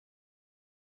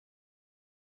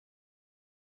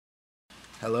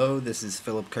Hello, this is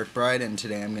Philip Kirkbride, and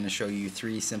today I'm going to show you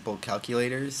 3 simple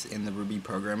calculators in the Ruby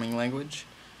programming language.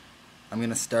 I'm going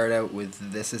to start out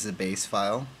with this as a base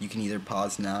file. You can either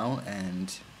pause now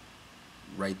and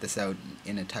write this out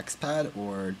in a text pad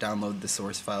or download the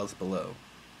source files below.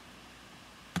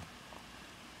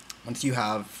 Once you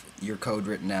have your code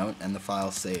written out and the file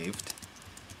saved,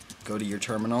 go to your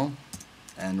terminal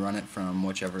and run it from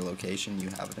whichever location you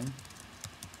have it in.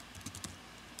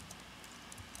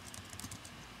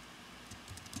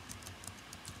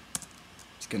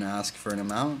 Going to ask for an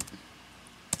amount,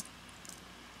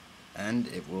 and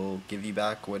it will give you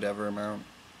back whatever amount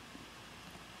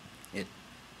it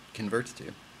converts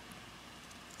to.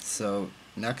 So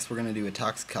next we're going to do a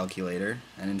tax calculator,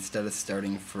 and instead of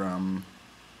starting from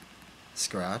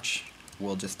scratch,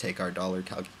 we'll just take our dollar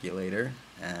calculator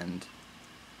and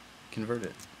convert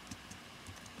it.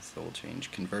 So we'll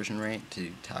change conversion rate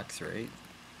to tax rate,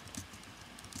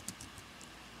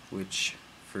 which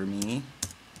for me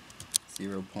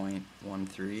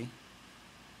 0.13.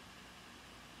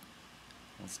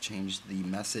 Let's change the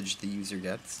message the user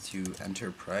gets to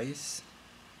enter price.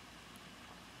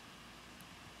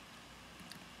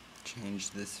 Change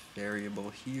this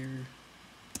variable here,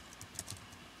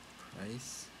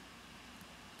 price,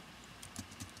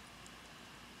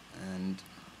 and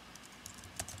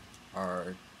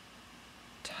our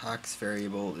tax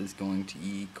variable is going to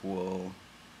equal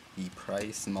the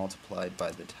price multiplied by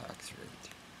the tax rate.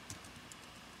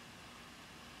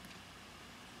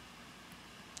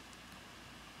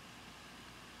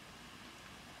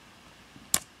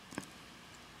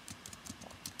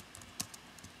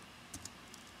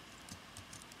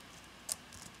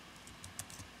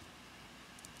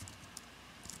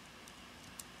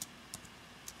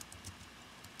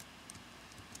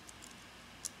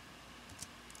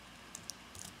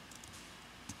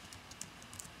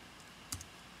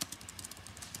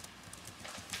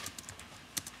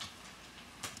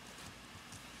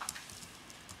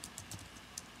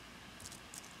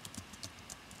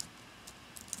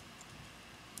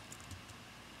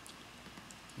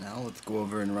 Now let's go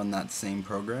over and run that same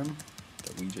program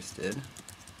that we just did.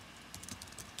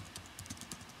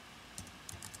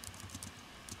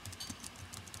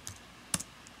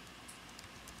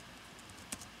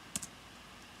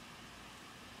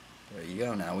 There you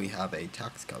go, now we have a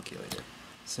tax calculator.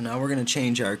 So now we're going to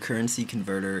change our currency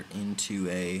converter into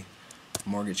a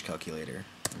mortgage calculator.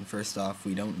 And first off,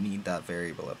 we don't need that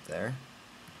variable up there.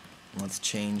 Let's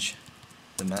change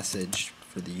the message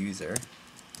for the user.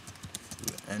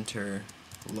 Enter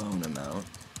loan amount.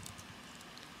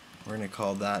 We're going to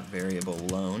call that variable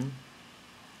loan.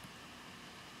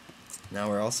 Now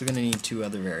we're also going to need 2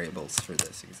 other variables for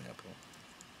this example.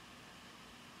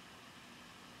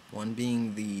 One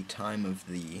being the time of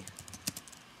the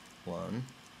loan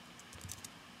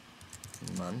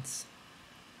in months.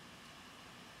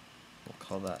 We'll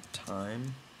call that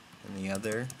time, and the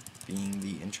other being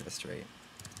the interest rate.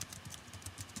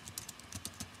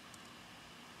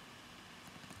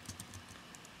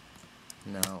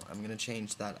 Now I'm going to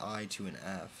change that I to an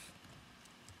F.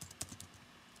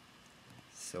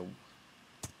 So,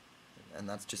 and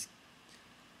that's just,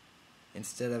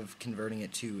 instead of converting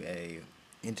it to a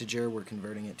integer, we're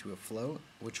converting it to a float,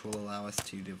 which will allow us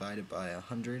to divide it by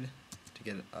 100 to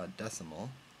get a decimal.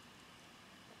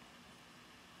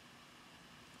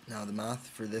 Now the math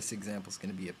for this example is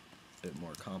going to be a bit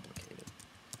more complicated.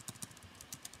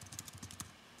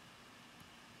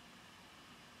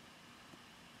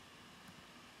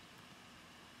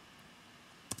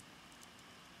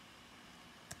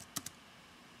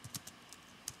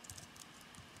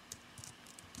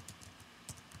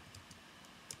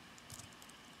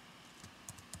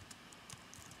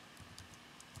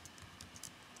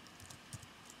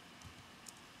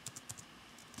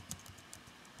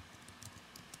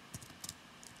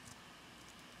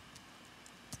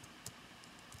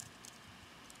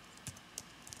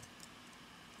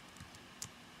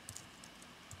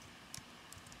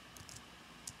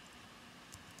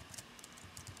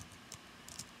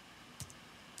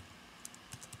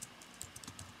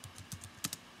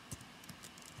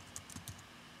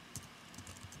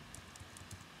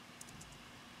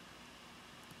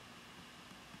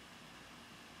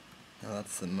 Now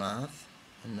that's the math,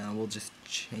 and now we'll just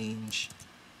change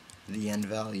the end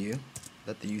value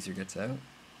that the user gets out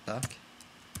back.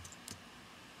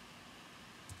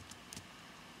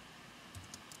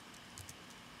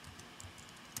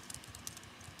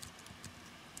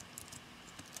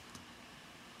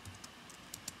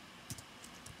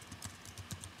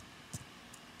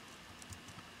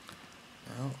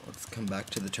 Now let's come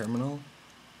back to the terminal,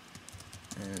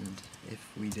 and if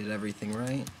we did everything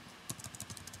right,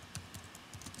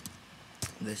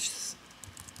 this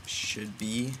should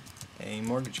be a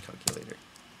mortgage calculator.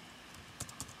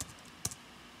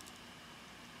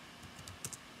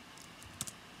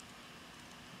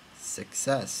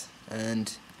 Success.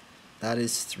 And that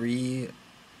is 3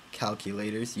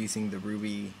 calculators using the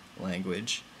Ruby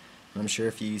language. And I'm sure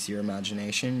if you use your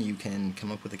imagination, you can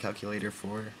come up with a calculator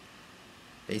for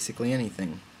basically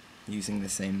anything using the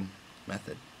same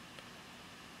method.